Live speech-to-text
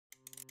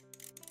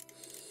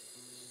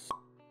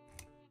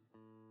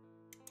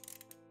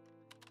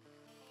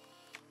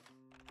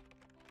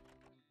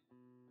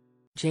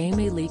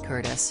Jamie Lee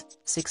Curtis,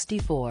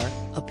 64,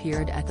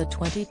 appeared at the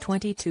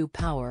 2022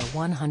 Power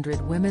 100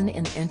 Women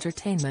in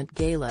Entertainment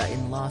Gala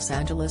in Los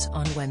Angeles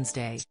on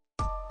Wednesday.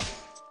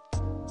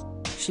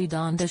 She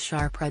donned a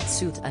sharp red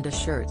suit and a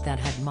shirt that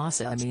had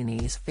Mahsa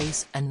Amini's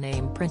face and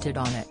name printed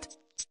on it.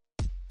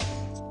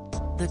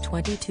 The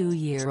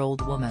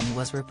 22-year-old woman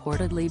was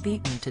reportedly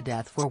beaten to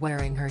death for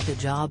wearing her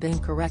hijab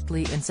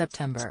incorrectly in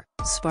September,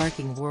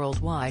 sparking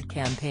worldwide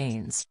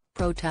campaigns,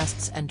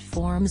 protests and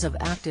forms of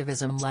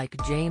activism like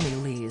Jamie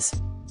Lee's.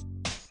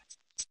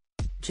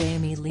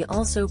 Jamie Lee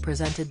also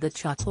presented the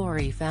Chuck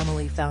Lorre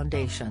Family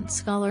Foundation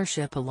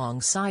Scholarship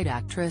alongside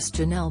actress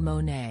Janelle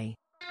Monáe.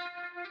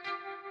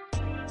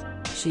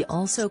 She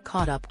also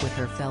caught up with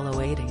her fellow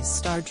 80s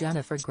star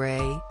Jennifer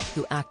Grey,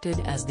 who acted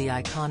as the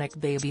iconic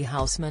baby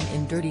Houseman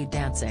in Dirty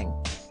Dancing.